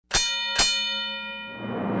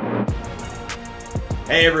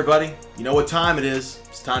Hey everybody, you know what time it is.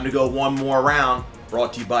 It's time to go one more round,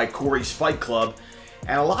 brought to you by Corey's Fight Club.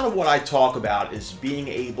 And a lot of what I talk about is being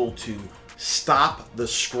able to stop the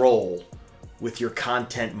scroll with your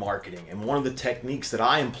content marketing. And one of the techniques that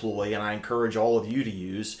I employ, and I encourage all of you to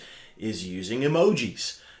use, is using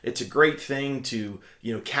emojis. It's a great thing to,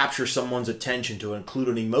 capture someone's attention, to include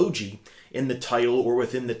an emoji in the title or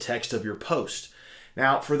within the text of your post.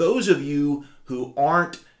 Now, for those of you who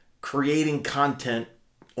aren't creating content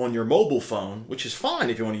on your mobile phone, which is fine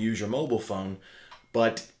if you want to use your mobile phone,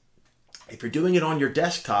 but if you're doing it on your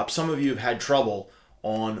desktop, some of you have had trouble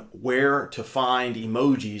on where to find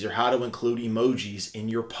emojis or how to include emojis in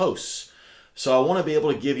your posts. So I want to be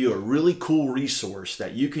able to give you a really cool resource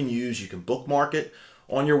that you can use. You can bookmark it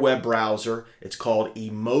on your web browser. It's called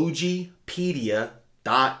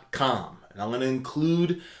emojipedia.com. And I'm going to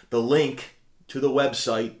include the link to the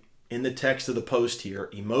website in the text of the post here,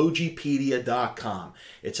 emojipedia.com.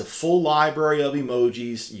 It's a full library of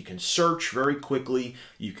emojis. You can search very quickly,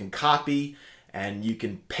 you can copy, and you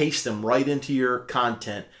can paste them right into your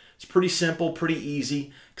content. It's pretty simple, pretty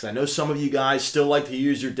easy, because I know some of you guys still like to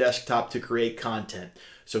use your desktop to create content.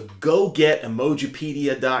 So go get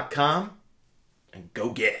emojipedia.com and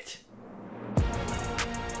go get it.